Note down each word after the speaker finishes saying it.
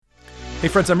Hey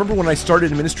friends, I remember when I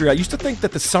started in ministry, I used to think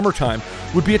that the summertime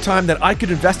would be a time that I could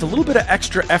invest a little bit of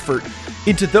extra effort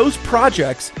into those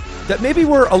projects that maybe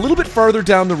were a little bit farther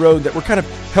down the road that were kind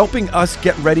of helping us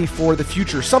get ready for the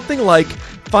future. Something like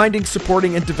finding,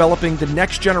 supporting, and developing the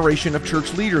next generation of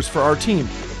church leaders for our team.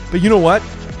 But you know what?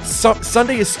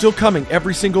 Sunday is still coming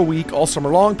every single week, all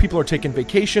summer long. People are taking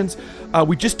vacations.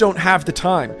 We just don't have the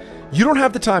time. You don't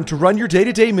have the time to run your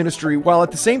day-to-day ministry while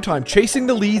at the same time chasing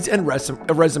the leads and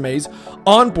resumes,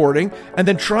 onboarding, and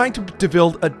then trying to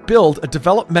build a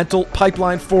developmental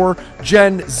pipeline for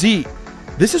Gen Z.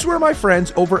 This is where my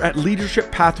friends over at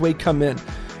Leadership Pathway come in.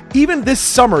 Even this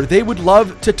summer, they would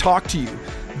love to talk to you.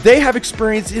 They have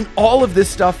experience in all of this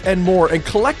stuff and more, and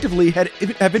collectively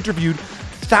have interviewed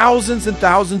thousands and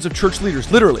thousands of church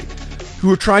leaders, literally, who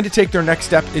are trying to take their next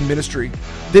step in ministry.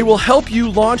 They will help you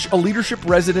launch a leadership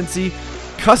residency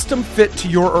custom fit to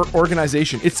your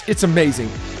organization. It's amazing.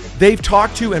 They've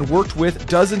talked to and worked with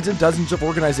dozens and dozens of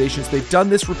organizations. They've done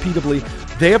this repeatedly.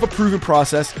 They have a proven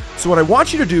process. So what I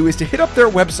want you to do is to hit up their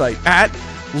website at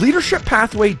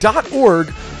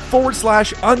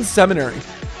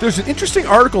leadershippathway.org/unseminary. There's an interesting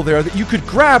article there that you could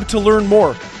grab to learn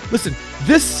more. Listen,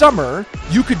 this summer,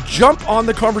 you could jump on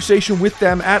the conversation with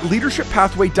them at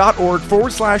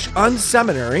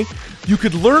leadershippathway.org/unseminary. You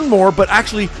could learn more, but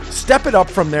actually step it up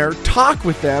from there, talk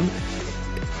with them,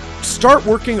 start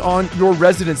working on your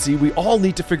residency. We all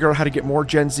need to figure out how to get more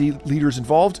Gen Z leaders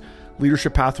involved.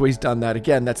 Leadership Pathway's done that.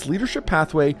 Again, that's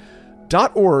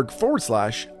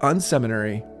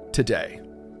leadershippathway.org/unseminary today.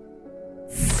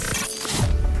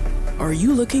 Are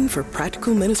you looking for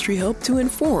practical ministry help to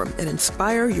inform and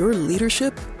inspire your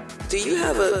leadership? Do you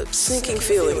have a sinking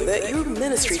feeling that your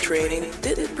ministry training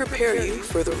didn't prepare you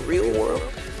for the real world?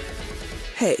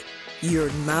 Hey,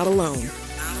 you're not alone.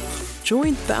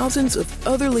 Join thousands of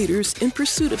other leaders in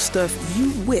pursuit of stuff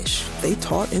you wish they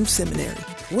taught in seminary.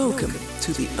 Welcome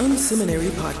to the unSeminary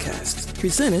podcast,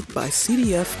 presented by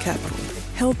CDF Capital,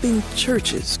 helping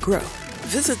churches grow.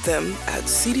 Visit them at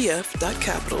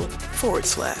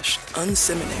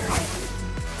cdf.capital/unseminary.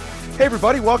 Hey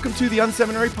everybody, welcome to the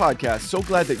unSeminary podcast. So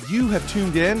glad that you have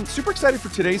tuned in. Super excited for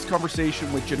today's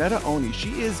conversation with Janetta Oni.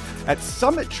 She is at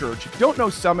Summit Church. If you don't know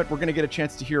Summit, we're going to get a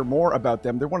chance to hear more about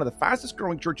them. They're one of the fastest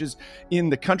growing churches in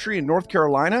the country in North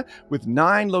Carolina with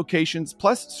 9 locations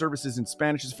plus services in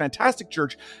Spanish. It's a fantastic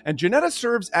church. And Janetta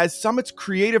serves as Summit's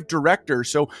creative director.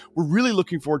 So we're really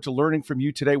looking forward to learning from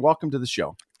you today. Welcome to the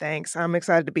show. Thanks. I'm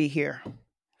excited to be here.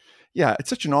 Yeah, it's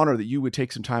such an honor that you would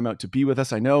take some time out to be with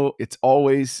us. I know it's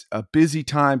always a busy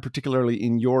time, particularly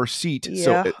in your seat.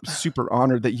 Yeah. So super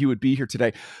honored that you would be here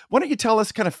today. Why don't you tell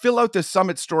us, kind of fill out this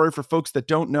Summit story for folks that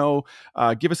don't know,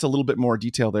 give us a little bit more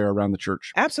detail there around the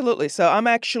church. Absolutely. So I'm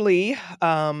actually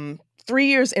 3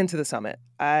 years into the Summit.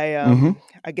 I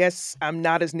guess I'm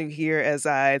not as new here as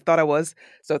I thought I was.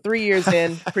 So 3 years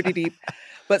in, pretty deep.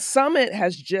 But Summit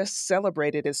has just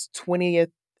celebrated its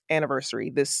 20th anniversary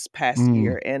this past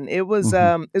year, and it was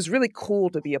really cool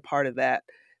to be a part of that.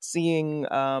 Seeing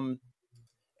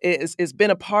it's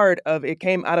been a part of, it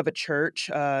came out of a church,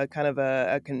 kind of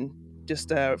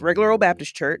just a regular old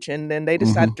Baptist church, and then they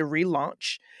decided to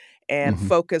relaunch and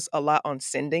focus a lot on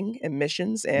sending and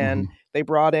missions, and they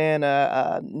brought in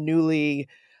a newly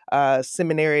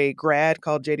seminary grad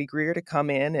called J.D. Greer to come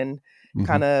in, and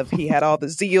kind of, he had all the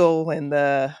zeal and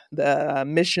the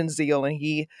mission zeal, and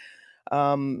he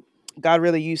God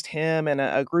really used him and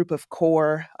a group of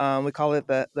core, we call it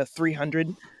the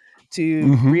 300,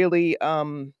 to really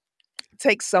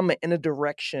take Summit in a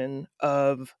direction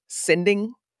of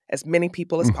sending as many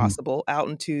people as possible out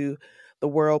into the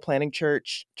world, planting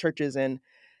churches. And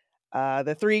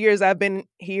the 3 years I've been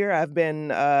here, I've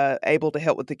been able to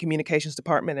help with the communications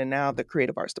department and now the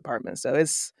creative arts department. So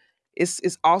it's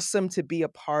awesome to be a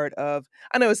part of.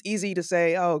 I know it's easy to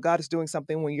say, oh, God is doing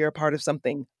something when you're a part of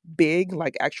something big,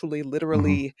 like actually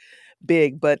literally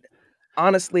big. But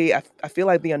honestly, I feel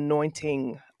like the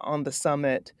anointing on the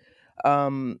Summit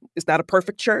is not a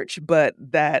perfect church, but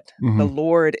that the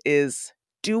Lord is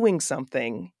doing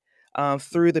something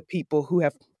through the people who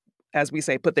have, as we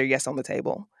say, put their yes on the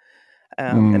table.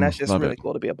 And that's just really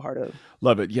cool to be a part of.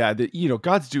 Love it. Yeah.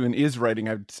 God's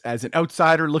writing, as an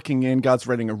outsider looking in, God's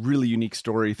writing a really unique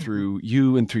story through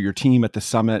you and through your team at the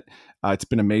Summit. It's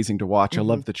been amazing to watch. I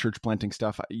love the church planting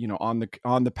stuff, on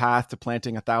the path to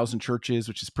planting 1,000 churches,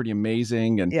 which is pretty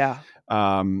amazing. And,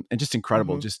 and just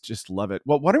incredible. Just love it.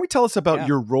 Well, why don't we tell us about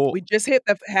your role? We just hit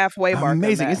the halfway mark.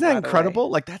 Amazing. Isn't that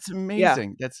incredible? Like, that's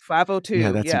amazing. That's 502.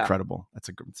 Yeah, that's incredible. It's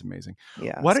amazing.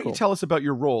 Yeah. Why don't you tell us about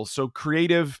your role? So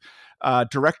creative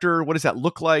director, what does that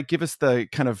look like? Give us the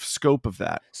kind of scope of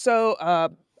that. So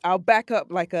I'll back up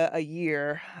like a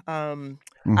year. I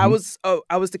Mm-hmm. was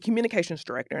the communications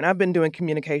director, and I've been doing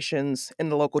communications in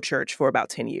the local church for about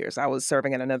 10 years. I was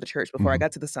serving at another church before I Mm-hmm.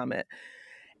 got to the summit.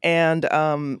 And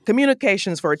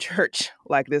communications for a church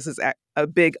like this is a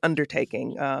big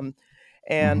undertaking.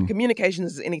 And Mm-hmm.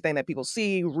 communications is anything that people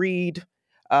see, read,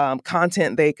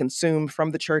 content they consume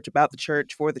from the church, about the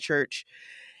church, for the church.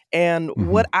 And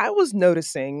Mm-hmm. what I was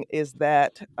noticing is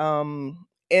that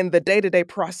in the day-to-day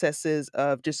processes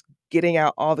of just getting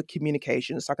out all the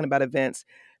communications, talking about events,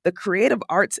 the creative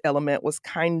arts element was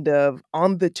kind of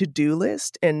on the to-do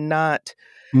list and not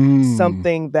Mm.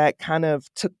 something that kind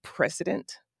of took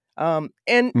precedent. And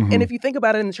Mm-hmm. if you think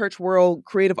about it in the church world,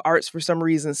 creative arts for some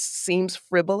reason seems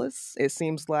frivolous. It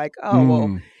seems like, oh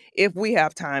well, Mm. if we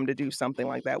have time to do something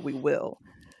like that, we will.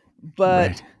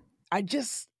 But Right. I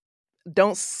just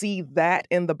don't see that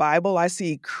in the Bible. I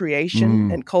see creation Mm.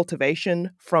 and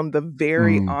cultivation from the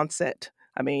very Mm. onset.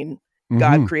 I mean,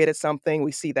 God Mm-hmm. created something.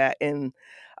 We see that in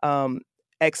um,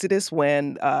 Exodus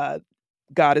when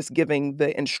God is giving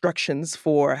the instructions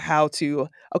for how to,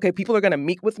 okay, people are going to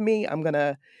meet with me. I'm going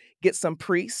to get some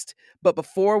priests. But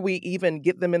before we even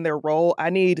get them in their role, I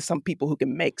need some people who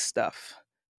can make stuff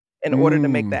in order to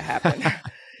make Mm. that happen.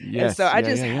 And so Yes. I Yeah.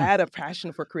 just Yeah. Yeah. had a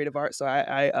passion for creative art. So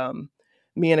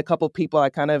me and a couple of people, I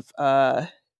kind of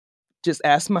just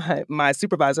asked my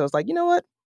supervisor. I was like, you know what?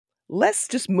 Let's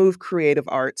just move creative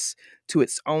arts to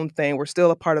its own thing. We're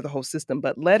still a part of the whole system,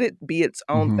 but let it be its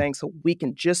own Mm-hmm. thing so we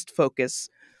can just focus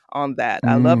on that.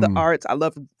 I love the Mm. arts. I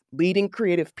love leading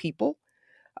creative people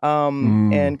Mm.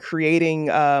 and creating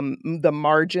the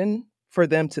margin for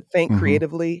them to think Mm-hmm.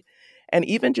 creatively and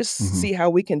even just Mm-hmm. see how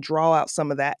we can draw out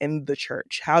some of that in the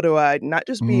church. How do I not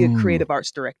just be a Mm. creative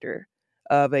arts director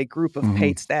of a group of Mm-hmm.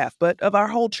 paid staff, but of our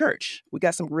whole church? We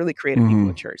got some really creative people Mm-hmm.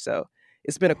 in church. So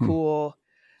it's been a Hmm. cool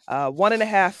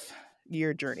 1.5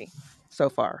 year journey so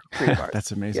far, creative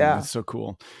That's arts. amazing. Yeah. That's so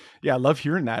cool. Yeah, I love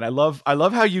hearing that. I love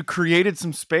how you created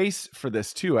some space for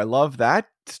this too. I love that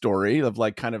story of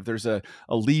like kind of there's a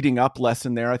leading up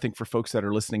lesson there, I think, for folks that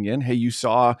are listening in. Hey, you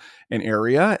saw an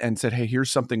area and said, hey,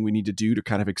 here's something we need to do to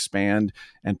kind of expand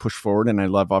and push forward. And I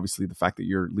love obviously the fact that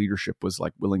your leadership was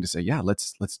like willing to say, yeah,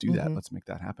 let's do that. Hmm. Let's make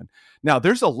that happen. Now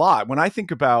there's a lot. When I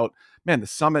think about, man, the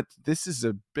summit, this is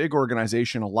a big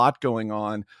organization, a lot going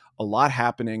on, a lot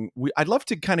happening. I'd love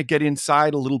to kind of get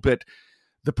inside a little bit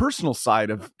the personal side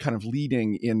of kind of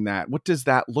leading in that. What does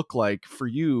that look like for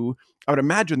you? I would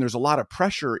imagine there's a lot of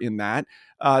pressure in that.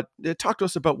 Talk to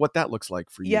us about what that looks like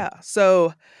for you. Yeah.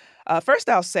 So first,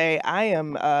 I'll say I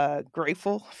am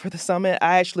grateful for the summit.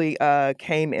 I actually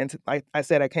came into, like I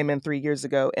said, I came in 3 years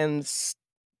ago, and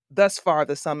thus far,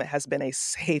 the summit has been a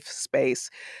safe space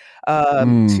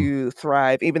Mm, to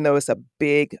thrive, even though it's a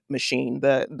big machine.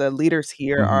 The leaders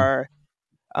here mm-hmm, are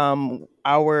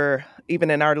our even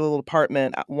in our little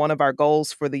department. One of our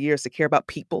goals for the year is to care about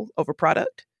people over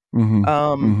product, mm-hmm,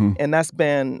 mm-hmm, and that's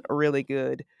been really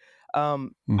good. I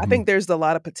mm-hmm, think there's a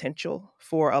lot of potential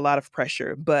for a lot of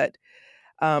pressure, but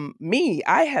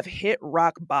I have hit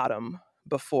rock bottom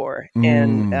before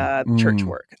in mm, church mm,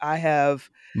 work. I have.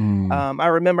 mm, I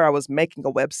remember I was making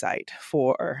a website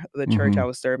for the church mm-hmm, I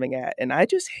was serving at, and I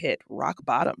just hit rock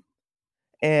bottom.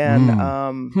 And mm,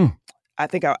 hmm, I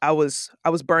think I was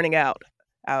burning out.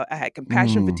 I had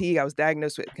compassion mm, fatigue. I was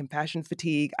diagnosed with compassion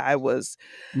fatigue. I was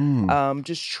mm.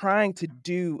 just trying to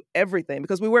do everything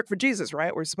because we work for Jesus,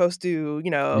 right? We're supposed to,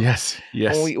 Yes,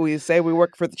 when yes. we say we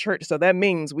work for the church, so that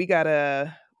means we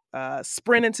gotta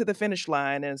sprint into the finish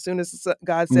line. And as soon as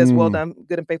God says, "Well Mm, done,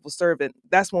 good and faithful servant,"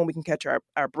 that's when we can catch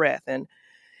our breath. And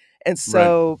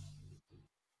right. so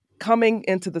coming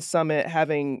into the summit,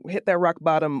 having hit that rock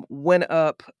bottom, went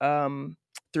up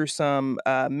through some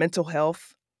mental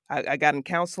health. I got in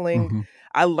counseling. Mm-hmm,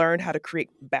 I learned how to create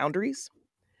boundaries.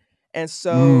 And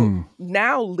so mm,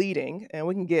 now leading, and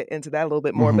we can get into that a little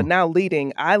bit more, mm-hmm. but now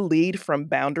leading, I lead from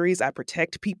boundaries. I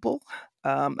protect people.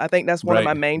 I think that's one of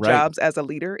my Right, main right. jobs as a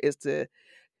leader is to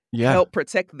Yeah. help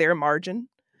protect their margin.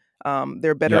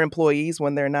 They're better Yep. employees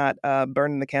when they're not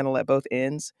burning the candle at both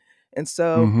ends. And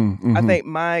so Mm-hmm, I mm-hmm, think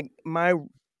my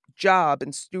job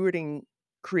in stewarding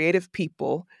creative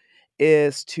people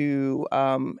is to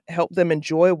help them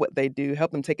enjoy what they do,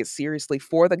 help them take it seriously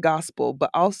for the gospel, but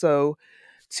also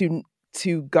to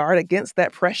to guard against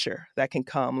that pressure that can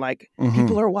come, like mm-hmm,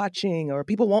 people are watching or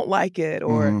people won't like it,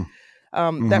 or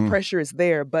mm-hmm, that mm-hmm. pressure is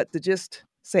there, but to just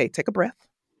say, take a breath,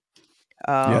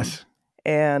 um, Yes.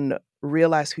 and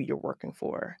realize who you're working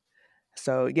for.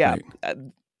 So yeah, Right.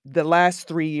 the last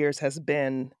 3 years has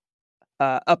been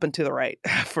up and to the right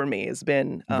for me. It's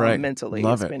been Right. mentally,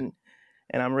 Love it's it. been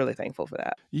And I'm really thankful for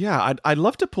that. Yeah, I'd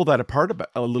love to pull that apart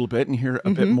a little bit and hear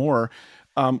a bit more.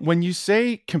 When you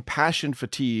say compassion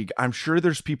fatigue, I'm sure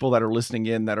there's people that are listening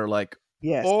in that are like,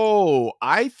 Yes. oh,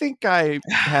 I think I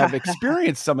have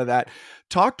experienced some of that.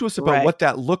 Talk to us about Right. what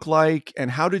that looked like, and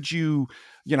how did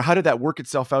how did that work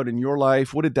itself out in your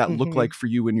life? What did that look like for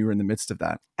you when you were in the midst of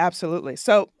that? Absolutely.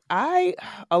 So like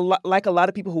a lot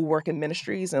of people who work in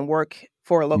ministries and work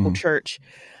for a local church,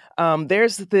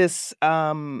 there's this,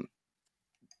 I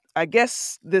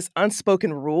guess, this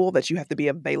unspoken rule that you have to be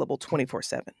available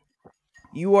 24/7.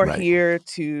 You are Right. here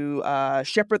to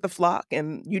shepherd the flock,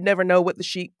 and you never know what the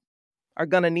sheep are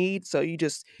going to need. So you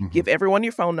just give everyone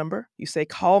your phone number. You say,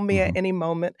 call me at any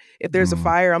moment. If there's a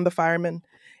fire, I'm the fireman.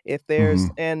 If there's,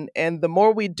 and the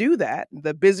more we do that,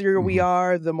 the busier we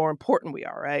are, the more important we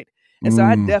are. Right. And so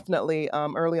I definitely,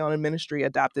 early on in ministry,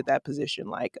 adopted that position.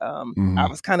 Like, I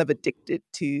was kind of addicted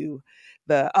to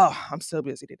I'm so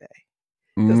busy today.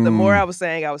 Because the more I was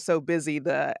saying I was so busy,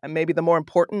 maybe the more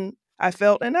important I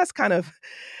felt. And that's kind of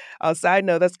a side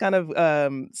note. That's kind of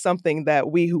something that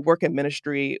we who work in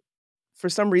ministry, for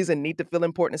some reason, need to feel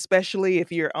important, especially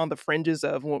if you're on the fringes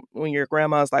of when your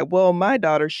grandma's like, well, my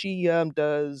daughter, she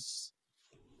does,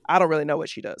 I don't really know what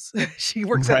she does. She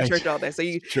works at a church all day. So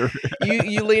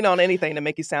you lean on anything to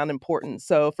make you sound important.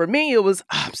 So for me, it was,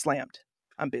 I'm slammed.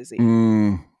 I'm busy.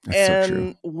 That's And so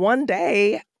true. one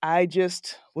day I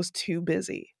just was too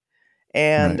busy.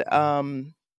 And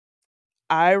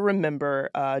I remember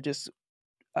just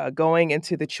going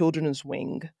into the children's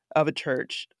wing of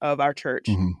our church,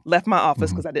 left my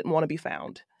office because I didn't want to be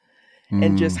found,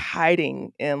 and just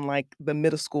hiding in like the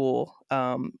middle school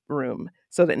room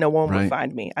so that no one would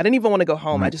find me. I didn't even want to go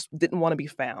home. I just didn't want to be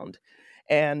found.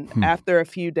 And after a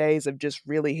few days of just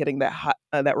really hitting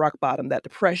that rock bottom, that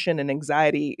depression and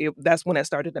anxiety, that's when it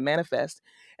started to manifest.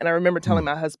 And I remember telling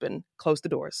my husband, close the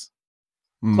doors,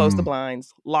 close the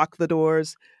blinds, lock the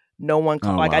doors. No one,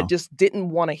 I just didn't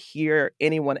want to hear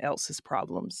anyone else's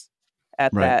problems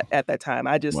at that time.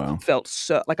 I just felt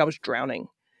so like I was drowning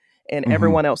in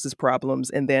everyone else's problems.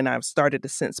 And then I started to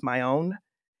sense my own.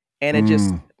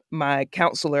 And my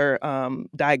counselor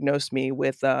diagnosed me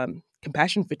with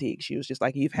compassion fatigue. She was just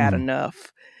like, you've had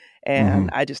enough.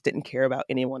 And I just didn't care about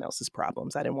anyone else's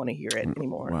problems. I didn't want to hear it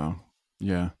anymore. Wow.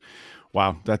 Yeah.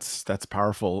 Wow. That's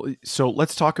powerful. So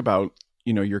let's talk about,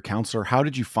 your counselor. How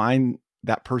did you find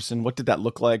that person? What did that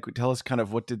look like? Tell us kind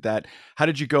of how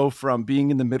did you go from being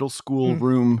in the middle school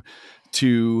room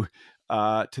to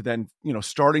then,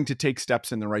 starting to take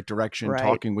steps in the right direction,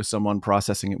 talking with someone,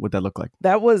 processing it? What'd that look like?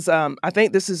 That was, I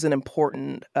think this is an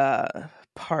important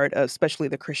part of especially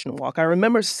the Christian walk. I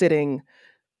remember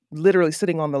literally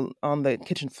sitting on the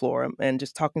kitchen floor and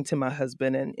just talking to my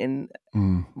husband and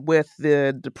with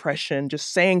the depression,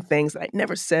 just saying things that I'd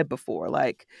never said before.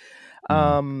 Like,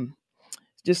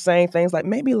 just saying things like,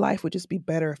 maybe life would just be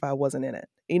better if I wasn't in it,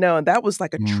 and that was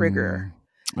like a trigger.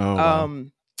 Oh, wow.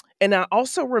 And I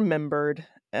also remembered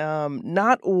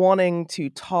not wanting to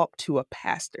talk to a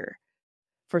pastor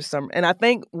and I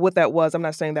think what that was, I'm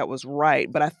not saying that was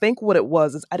right, but I think what it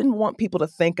was is I didn't want people to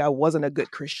think I wasn't a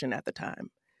good Christian at the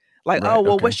time. Like,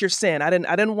 what's your sin? I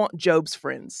didn't want Job's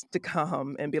friends to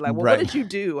come and be like, well, what did you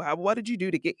do? What did you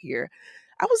do to get here?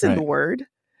 I was in the Word.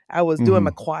 I was doing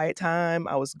my quiet time.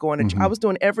 I was going to, I was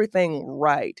doing everything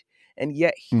right. And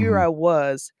yet here I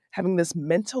was having this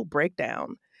mental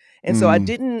breakdown. And so I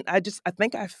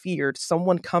think I feared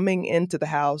someone coming into the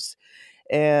house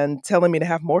and telling me to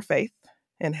have more faith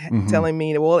and telling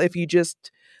me, well, if you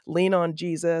just lean on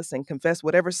Jesus and confess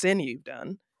whatever sin you've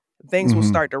done, things will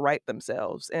start to right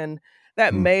themselves. And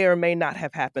that may or may not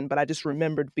have happened, but I just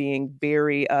remembered being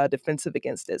very defensive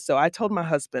against it. So I told my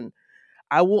husband,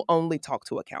 I will only talk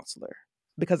to a counselor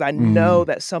because I know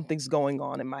that something's going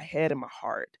on in my head and my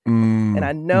heart. And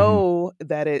I know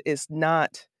that it is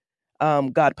not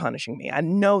God punishing me. I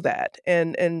know that.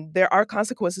 And there are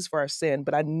consequences for our sin,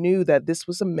 but I knew that this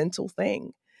was a mental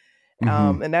thing.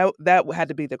 And that had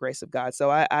to be the grace of God. So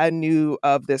I knew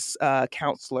of this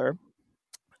counselor.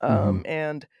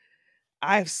 And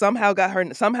I somehow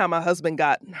my husband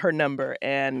got her number,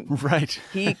 and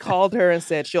he called her and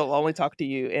said, she'll only talk to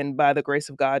you. And by the grace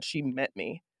of God, she met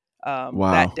me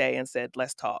that day and said,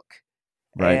 let's talk.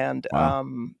 And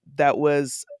that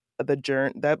was the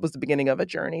journey. That was the beginning of a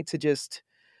journey to just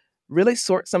really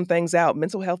sort some things out.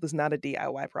 Mental health is not a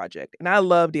DIY project. And I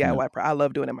love DIY. I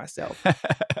love doing it myself.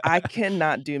 I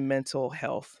cannot do mental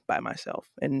health by myself,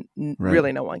 and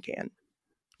really no one can.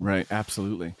 Right.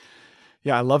 Absolutely.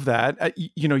 Yeah, I love that.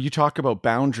 You talk about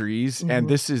boundaries, and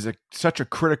this is such a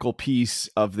critical piece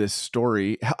of this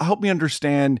story. Help me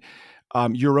understand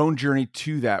your own journey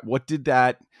to that. What did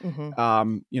that, Mm-hmm.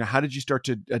 How did you start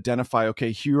to identify,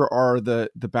 okay, here are the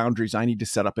boundaries I need to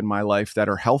set up in my life that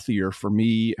are healthier for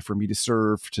me to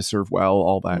serve well,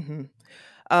 all that. Mm-hmm.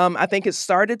 I think it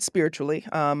started spiritually.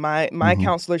 My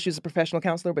counselor, she was a professional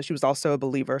counselor, but she was also a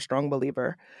believer, a strong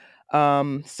believer.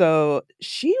 So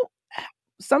she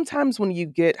sometimes when you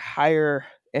get higher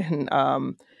in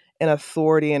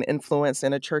authority and influence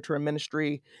in a church or a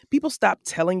ministry, people stop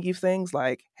telling you things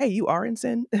like, "Hey, you are in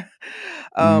sin."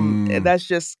 Mm, That's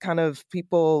just kind of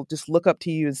people just look up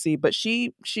to you and see. But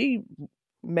she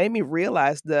made me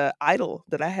realize the idol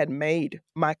that I had made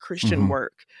my Christian mhm,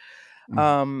 work,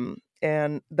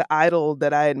 and the idol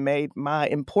that I had made my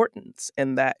importance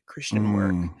in that Christian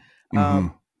work. mm, Um,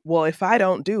 mhm, well, if I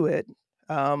don't do it,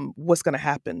 what's going to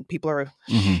happen? People are.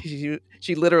 mhm,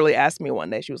 She literally asked me one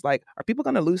day. She was like, "Are people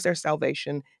going to lose their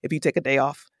salvation if you take a day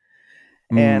off?"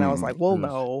 And I was mm. like, "Well,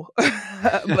 Ugh. no,"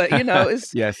 but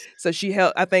it's Yes. so she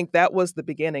held. I think that was the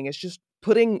beginning. It's just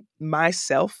putting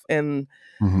myself in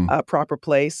Mhm. a proper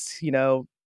place.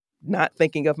 Not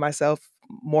thinking of myself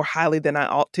more highly than I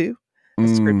ought to,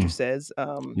 as the scripture Mm. says.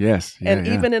 Yes. Yeah. And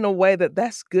Yeah. even in a way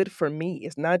that's good for me.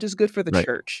 It's not just good for the Right.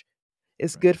 church.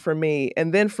 It's Right. good for me.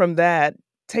 And then from that,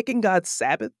 taking God's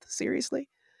Sabbath seriously,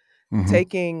 Mhm.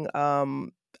 taking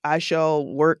I shall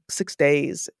work 6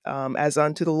 days as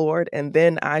unto the Lord, and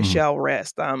then I Mhm. shall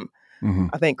rest. Mhm.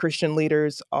 I think Christian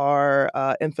leaders are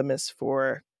infamous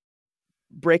for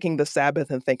breaking the Sabbath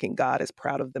and thinking God is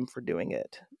proud of them for doing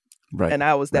it. Right. And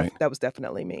Right. that was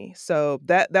definitely me. So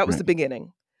that was Right. the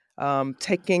beginning.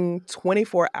 Taking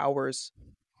 24 hours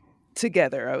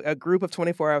together, a group of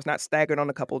 24 hours, not staggered on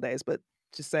a couple of days, but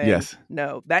just saying Yes.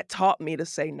 no. That taught me to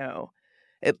say no.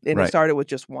 And it Right. started with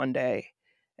just one day,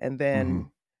 and Mhm.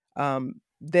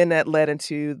 then that led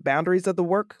into boundaries of the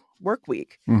work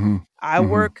week. Mhm. I Mhm.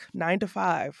 work 9 to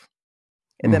 5,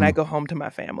 and then I Mhm. go home to my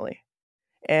family.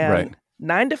 And Right.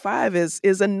 9 to 5 is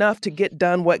enough to get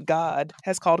done what God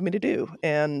has called me to do,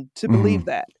 and to believe Mhm.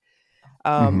 that,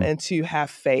 Mhm. and to have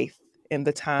faith in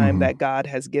the time Mhm. that God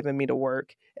has given me to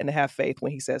work, and to have faith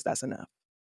when He says that's enough.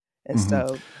 And Mhm.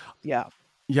 so, yeah.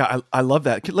 Yeah, I love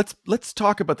that. Let's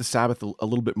talk about the Sabbath a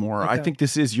little bit more. I Okay. think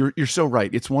this is you're so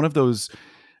right. It's one of those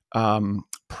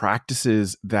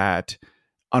practices that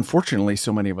unfortunately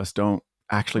so many of us don't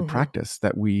actually Hmm. practice,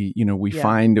 that we Yeah.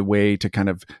 find a way to kind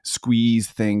of squeeze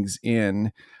things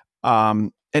in.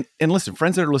 And listen,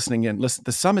 friends that are listening in, listen,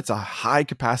 the Summit's a high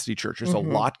capacity church. There's a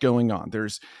Hmm. lot going on.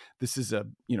 This is a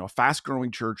fast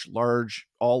growing church, large,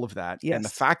 all of that. And the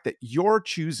Yes. fact that you're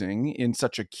choosing in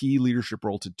such a key leadership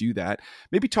role to do that,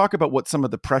 maybe talk about what some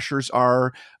of the pressures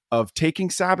are of taking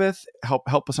Sabbath.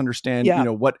 Help us understand, Yeah.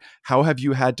 how have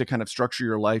you had to kind of structure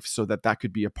your life so that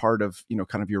could be a part of,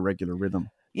 kind of your regular rhythm.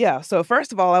 Yeah. So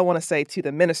first of all, I want to say to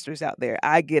the ministers out there,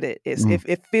 I get it. It's Mm, if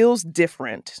it feels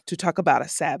different to talk about a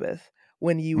Sabbath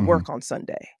when you mhm, work on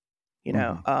Sunday.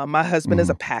 mhm, My husband is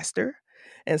a mhm, pastor,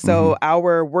 and so mhm,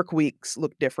 our work weeks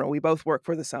look different. We both work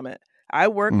for the Summit. I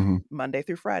work mhm, Monday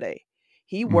through Friday.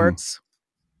 He mhm, works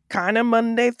kind of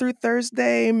Monday through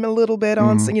Thursday, a little bit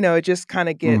on. So mhm, it just kind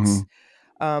of gets.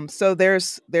 mhm. So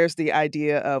there's the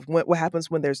idea of what happens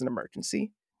when there's an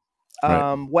emergency. Right.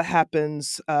 What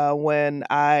happens when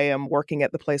I am working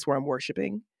at the place where I'm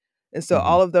worshiping, and so Mhm,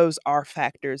 all of those are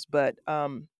factors. But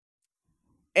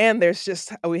and there's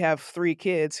just we have 3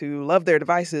 kids who love their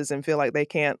devices and feel like they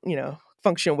can't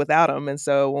function without them. And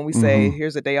so when we say mhm.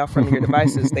 here's a day off from your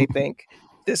devices, they think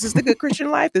this is the good Christian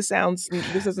life. This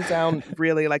doesn't sound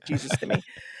really like Jesus to me.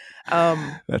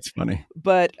 Um, That's funny.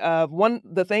 but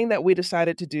the thing that we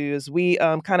decided to do is we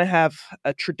kind of have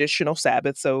a traditional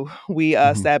Sabbath. So we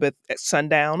Mhm. Sabbath at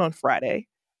sundown on Friday,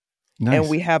 and Nice.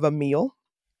 we have a meal,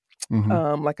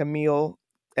 Mhm, like a meal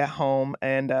at home,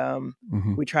 and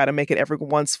mhm, we try to make it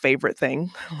everyone's favorite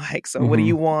thing. Like, so what do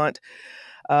you mhm, want?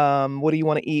 What do you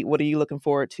want to eat? What are you looking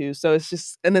forward to? So it's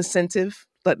just an incentive,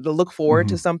 like to look forward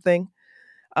to mhm, something.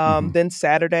 mhm, Then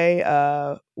Saturday,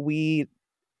 we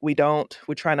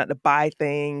try not to buy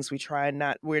things. We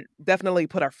definitely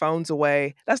put our phones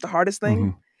away. That's the hardest thing.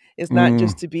 mhm, It's not mm,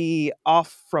 just to be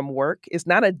off from work. It's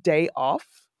not a day off.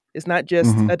 It's not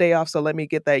just mhm, a day off. So let me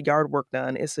get that yard work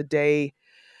done. It's a day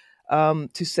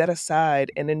to set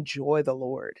aside and enjoy the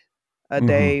Lord. A mhm,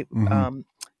 day. mhm,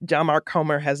 John Mark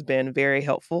Comer has been very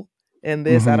helpful in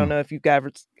this. I don't mhm, know if you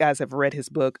guys have read his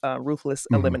book, Ruthless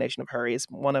mhm, Elimination of Hurry. It's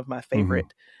one of my mhm,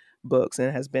 favorite books, and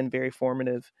it has been very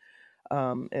formative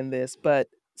in this. But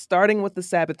starting with the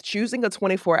Sabbath, choosing a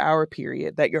 24-hour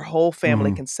period that your whole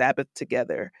family mhm, can Sabbath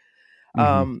together.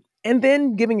 mhm, And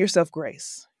then giving yourself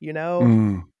grace,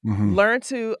 Mm-hmm. learn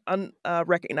to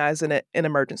recognize an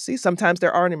emergency. Sometimes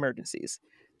there aren't emergencies.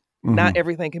 Mm-hmm. Not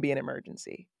everything can be an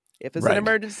emergency. If it's an Right.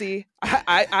 emergency,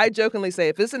 I jokingly say,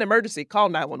 if it's an emergency, call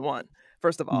 911,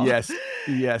 first of all. Yes.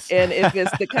 Yes. And if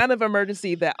it's the kind of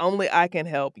emergency that only I can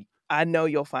help, I know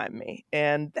you'll find me.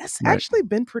 And that's Right. actually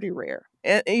been pretty rare.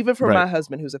 And even for Right. my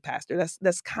husband, who's a pastor,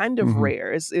 that's kind of Mm-hmm.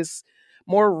 rare. It's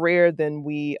more rare than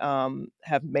we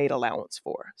have made allowance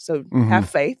for. So Mm-hmm. have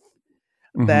faith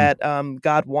Mm-hmm. that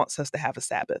God wants us to have a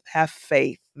Sabbath. Have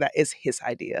faith that is his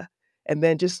idea. And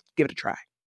then just give it a try.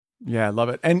 Yeah, I love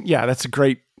it. And yeah, that's a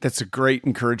great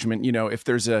encouragement. If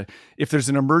there's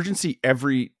an emergency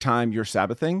every time you're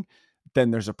Sabbathing,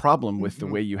 then there's a problem with the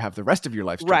way you have the rest of your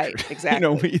life structured. Right,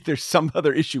 exactly. There's some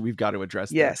other issue we've got to address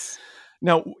there. Yes.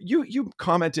 Now, you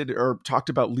commented or talked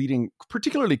about leading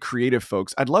particularly creative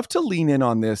folks. I'd love to lean in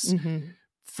on this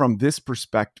from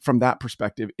that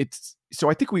perspective. So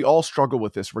I think we all struggle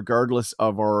with this regardless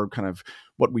of our kind of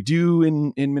what we do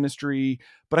in ministry,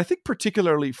 but I think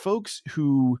particularly folks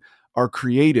who are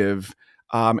creative,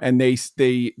 and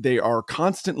they are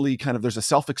constantly kind of, there's a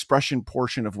self-expression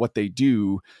portion of what they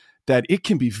do that it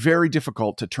can be very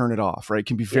difficult to turn it off, right? It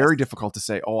can be very difficult to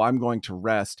say, oh, I'm going to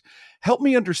rest. Help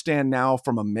me understand now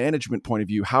from a management point of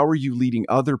view, how are you leading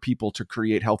other people to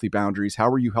create healthy boundaries? How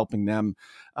are you helping them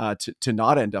to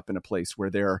not end up in a place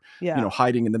where they're,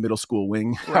 hiding in the middle school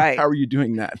wing? Right. How are you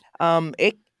doing that?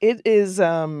 It is,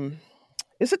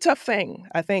 it's a tough thing.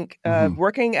 I think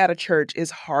working at a church is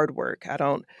hard work. I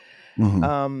don't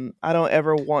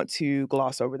ever want to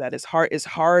gloss over that. It's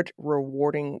hard,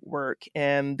 rewarding work,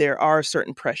 and there are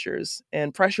certain pressures,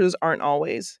 and pressures aren't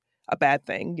always a bad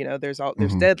thing. There's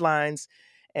deadlines,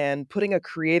 and putting a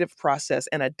creative process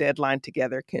and a deadline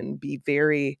together can be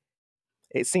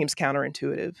it seems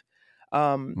counterintuitive.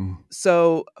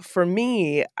 So for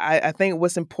me, I think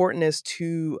what's important is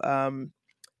to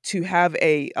have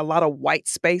a lot of white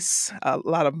space, a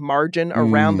lot of margin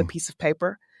around the piece of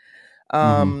paper.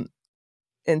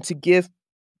 And to give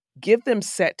them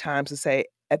set times to say,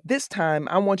 at this time,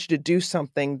 I want you to do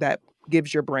something that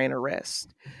gives your brain a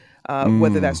rest.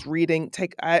 Whether that's reading,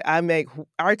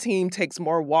 our team takes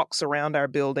more walks around our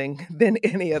building than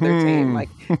any other team. Like,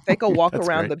 take a walk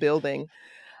around the building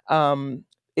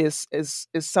is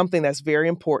something that's very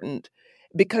important,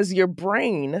 because your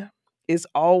brain is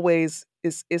always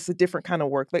it's a different kind of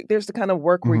work. Like, there's the kind of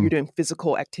work where you're doing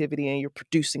physical activity and you're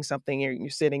producing something, and you're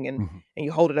sitting and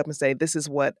you hold it up and say, this is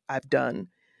what I've done.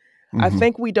 I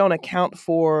think we don't account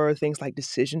for things like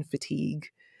decision fatigue,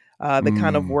 the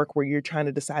kind of work where you're trying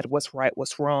to decide what's right,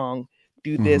 what's wrong,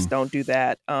 do this, don't do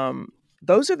that.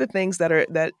 Those are the things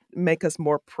that make us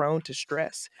more prone to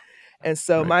stress. And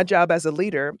so my job as a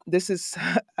leader, this is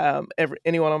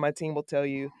anyone on my team will tell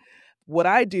you, what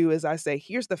I do is I say,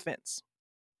 here's the fence.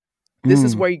 This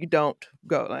is where you don't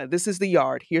go. This is the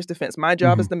yard. Here's the fence. My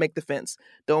job is to make the fence.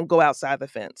 Don't go outside the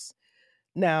fence.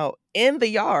 Now, in the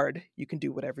yard, you can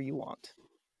do whatever you want.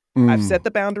 I've set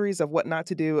the boundaries of what not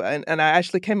to do. And I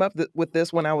actually came up with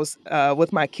this when I was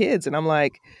with my kids. And I'm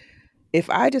like,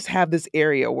 if I just have this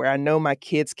area where I know my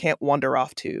kids can't wander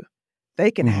off to, they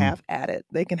can have at it.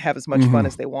 They can have as much fun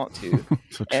as they want to.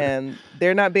 So and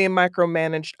they're not being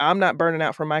micromanaged. I'm not burning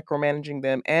out from micromanaging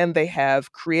them. And they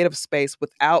have creative space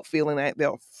without feeling that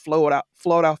they'll float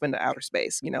off into outer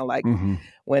space.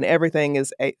 When everything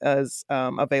is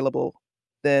available,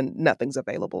 then nothing's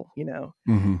available,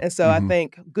 And so I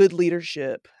think good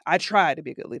leadership, I try to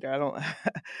be a good leader.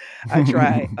 I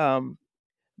try.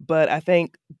 But I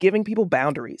think giving people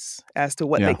boundaries as to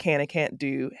what they can and can't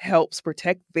do helps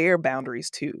protect their boundaries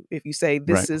too. If you say,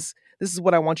 this is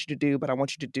what I want you to do, but I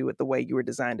want you to do it the way you were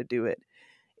designed to do it,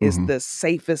 is the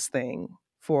safest thing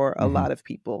for a lot of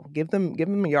people. Give them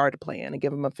a yard to play in and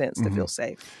give them a fence to feel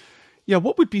safe. Yeah,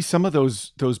 what would be some of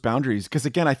those boundaries? Because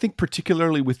again, I think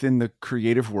particularly within the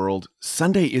creative world,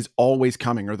 Sunday is always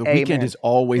coming, or the weekend is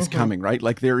always coming, right?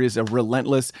 Like, there is a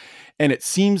relentless, and it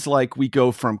seems like we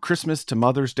go from Christmas to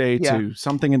Mother's Day to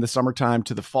something in the summertime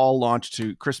to the fall launch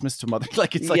to Christmas to Mother's.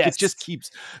 Like, it's like it just keeps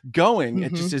going.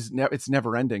 It just is. It's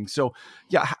never ending. So,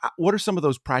 yeah, what are some of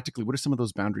those practically? What do some of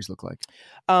those boundaries look like?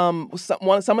 Some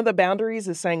of the boundaries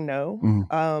is saying no.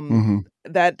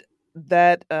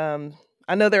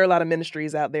 I know there are a lot of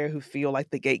ministries out there who feel like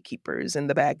the gatekeepers and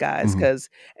the bad guys, because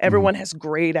everyone has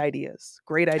great ideas,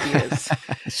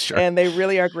 Sure. and they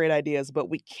really are great ideas, but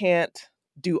we can't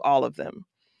do all of them.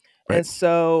 Right. And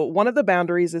so one of the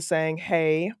boundaries is saying,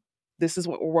 hey, this is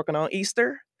what we're working on.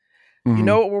 Easter. You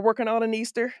know what we're working on in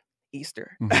Easter?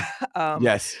 Easter.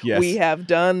 Yes. We have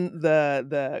done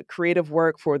the creative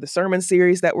work for the sermon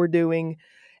series that we're doing.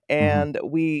 and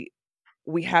we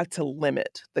had to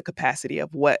limit the capacity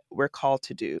of what we're called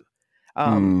to do.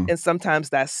 And sometimes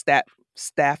that's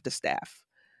staff to staff.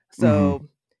 So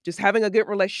just having a good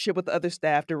relationship with the other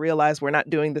staff to realize we're not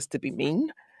doing this to be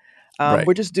mean. Right.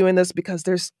 We're just doing this because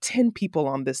there's 10 people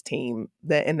on this team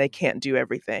and they can't do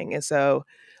everything. And so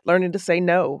learning to say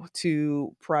no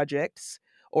to projects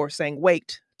or saying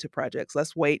wait to projects.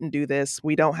 Let's wait and do this.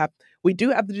 We do have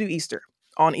to do Easter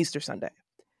on Easter Sunday.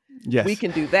 Yes. We can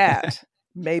do that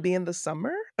maybe in the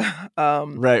summer.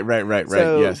 Right.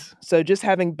 Yes. So just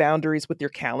having boundaries with your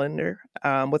calendar,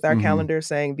 with our calendar,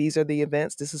 saying these are the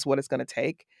events, this is what it's going to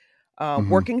take.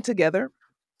 Working together,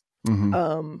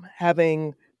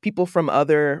 having people from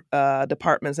other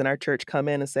departments in our church come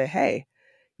in and say, hey,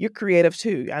 you're creative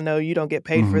too. I know you don't get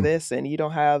paid for this and you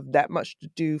don't have that much to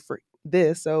do for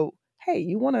this. So, hey,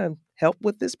 you want to help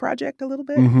with this project a little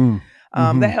bit?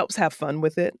 That helps have fun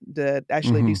with it, to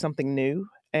actually do something new.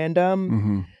 And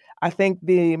I think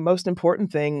the most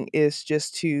important thing is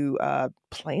just to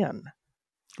plan.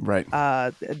 Right.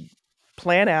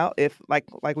 Plan out. If like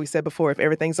we said before, if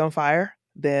everything's on fire,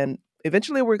 then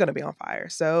eventually we're going to be on fire.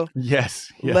 So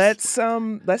yes. let's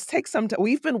take some time.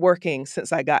 We've been working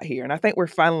since I got here, and I think we're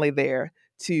finally there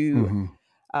to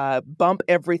bump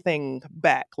everything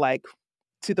back, like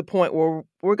to the point where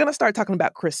we're going to start talking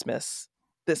about Christmas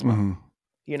this month.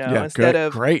 Instead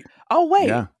of great. Oh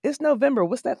wait, it's November.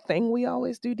 What's that thing we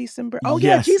always do December? Oh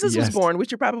yes, Jesus was born. We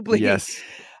should probably yes.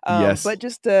 But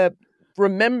just to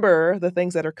remember the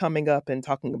things that are coming up and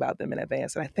talking about them in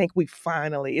advance. And I think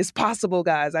it's possible,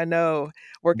 guys. I know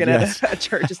working at a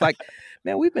church, it's like,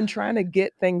 man, we've been trying to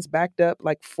get things backed up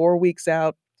like 4 weeks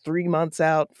out, 3 months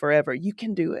out, forever. You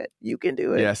can do it. You can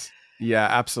do it. Yes. Yeah,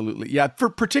 absolutely. Yeah,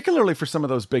 particularly for some of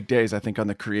those big days, I think on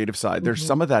the creative side, there's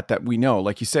some of that we know,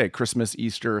 like you say, Christmas,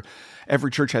 Easter, every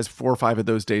church has 4 or 5 of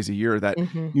those days a year that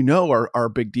are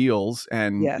big deals,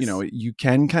 and you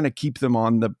can kind of keep them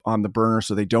on the burner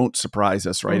so they don't surprise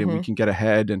us, right? And we can get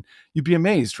ahead, and you'd be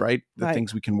amazed, right? The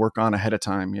things we can work on ahead of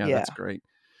time. Yeah, that's great.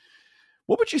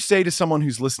 What would you say to someone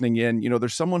who's listening in?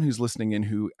 There's someone who's listening in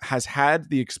who has had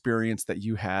the experience that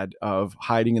you had of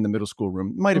hiding in the middle school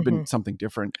room. It might have been something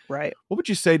different. Right. What would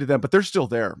you say to them? But they're still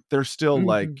there. They're still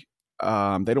like, they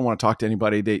don't want to talk to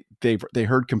anybody. They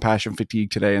heard compassion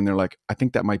fatigue today, and they're like, I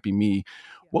think that might be me.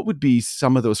 What would be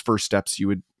some of those first steps you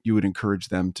would encourage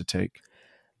them to take?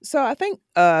 So I think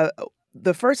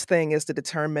the first thing is to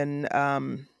determine,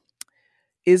 am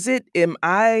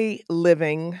I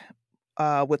living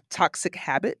with toxic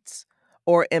habits,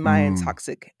 or am I in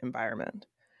toxic environment?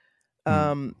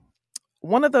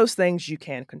 One of those things you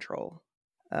can control.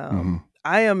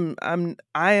 I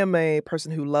am a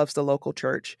person who loves the local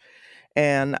church,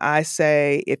 and I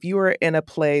say if you are in a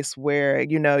place where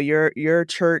your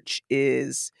church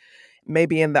is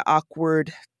maybe in the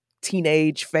awkward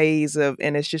teenage phase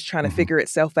and it's just trying to figure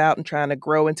itself out and trying to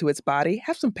grow into its body,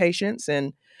 have some patience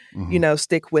and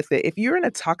stick with it. If you're in a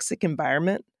toxic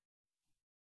environment,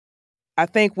 I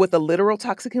think with a literal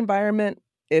toxic environment,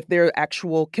 if there are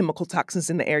actual chemical toxins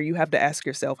in the air, you have to ask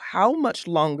yourself, how much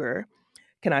longer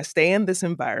can I stay in this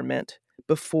environment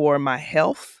before my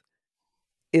health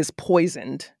is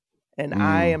poisoned and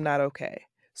I am not okay?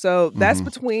 So that's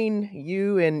between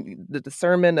you and the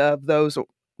discernment of those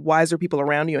wiser people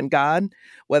around you and God,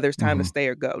 whether it's time to stay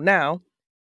or go. Now,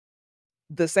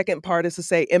 the second part is to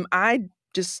say, am I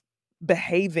just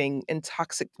behaving in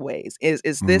toxic ways?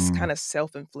 Is this kind of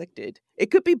self-inflicted?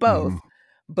 It could be both,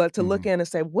 but to look in and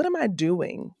say, what am I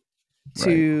doing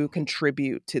to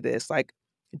contribute to this? Like,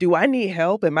 do I need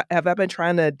help? Have I been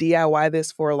trying to DIY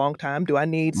this for a long time? Do I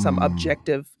need some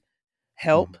objective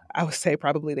help? I would say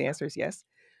probably the answer is yes.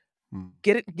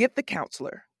 Get the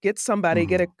counselor. Get somebody.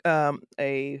 Get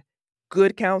a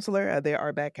good counselor. There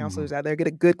are bad counselors out there. Get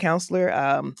a good counselor.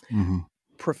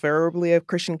 Preferably a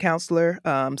Christian counselor,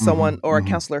 someone or a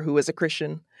counselor who is a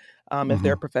Christian, if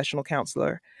they're a professional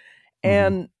counselor,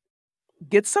 and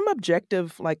get some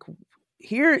objective, like,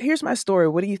 here's my story.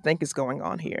 What do you think is going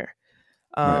on here?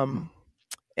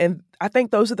 And I think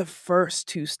those are the first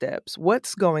 2 steps.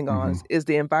 What's going on? Is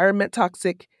the environment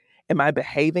toxic? Am I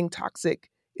behaving toxic?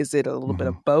 Is it a little bit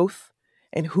of both?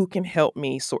 And who can help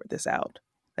me sort this out?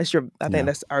 I think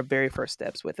that's our very first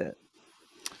steps with it.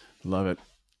 Love it.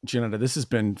 Janetta, this has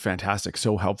been fantastic.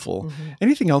 So helpful.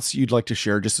 Anything else you'd like to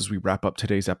share just as we wrap up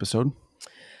today's episode?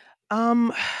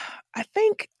 I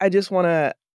think I just want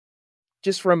to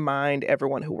remind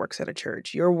everyone who works at a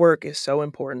church, your work is so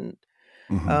important.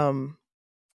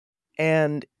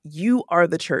 And you are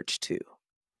the church too.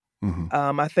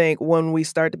 I think when we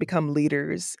start to become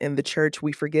leaders in the church,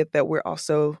 we forget that we're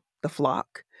also the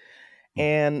flock.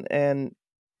 And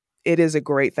it is a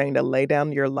great thing to lay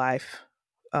down your life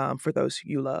for those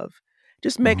you love.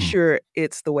 Just make sure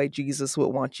it's the way Jesus would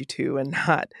want you to, and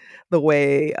not the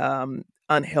way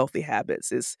unhealthy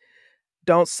habits is.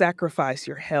 Don't sacrifice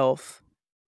your health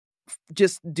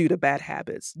just due to bad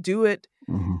habits. Do it.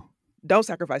 Don't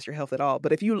sacrifice your health at all.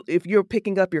 But if you're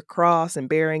picking up your cross and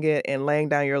bearing it and laying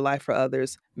down your life for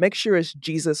others, make sure it's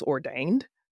Jesus ordained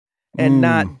and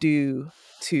not due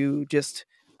to just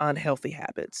unhealthy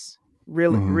habits.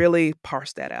 Really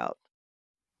parse that out.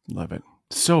 Love it.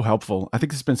 So helpful. I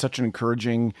think this has been such an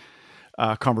encouraging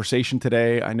conversation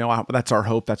today. I know that's our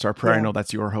hope. That's our prayer. I know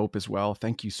that's your hope as well.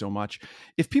 Thank you so much.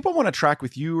 If people want to track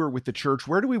with you or with the church,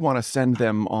 where do we want to send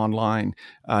them online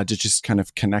to just kind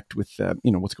of connect with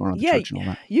what's going on at the church and all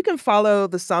that? You can follow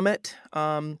the Summit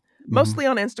mostly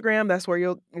on Instagram. That's where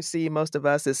you'll see most of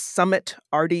us is Summit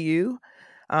RDU.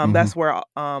 That's where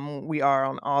we are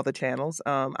on all the channels.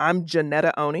 I'm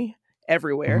Janetta Oni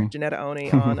everywhere. Janetta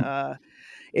Oni on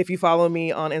if you follow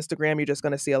me on Instagram, you're just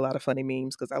going to see a lot of funny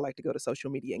memes because I like to go to social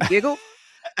media and giggle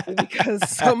because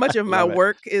so much of my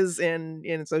work is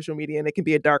in social media and it can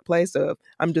be a dark place. So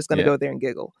I'm just going to go there and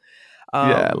giggle.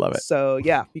 I love it. So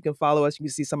you can follow us. You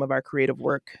can see some of our creative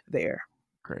work there.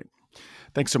 Great.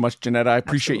 Thanks so much, Janetta. I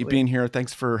appreciate you being here.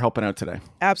 Thanks for helping out today.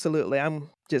 Absolutely.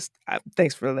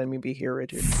 Thanks for letting me be here,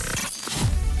 Richard.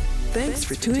 Thanks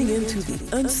for tuning in to the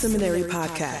unSeminary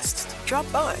podcast. Drop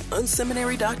by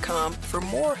unSeminary.com for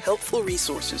more helpful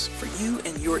resources for you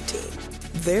and your team.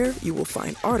 There you will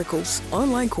find articles,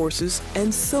 online courses,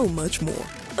 and so much more.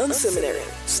 unSeminary,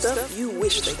 stuff you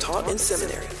wish they taught in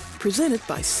seminary. Presented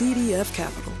by CDF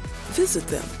Capital. Visit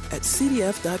them at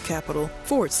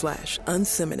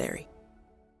cdf.capital/unSeminary.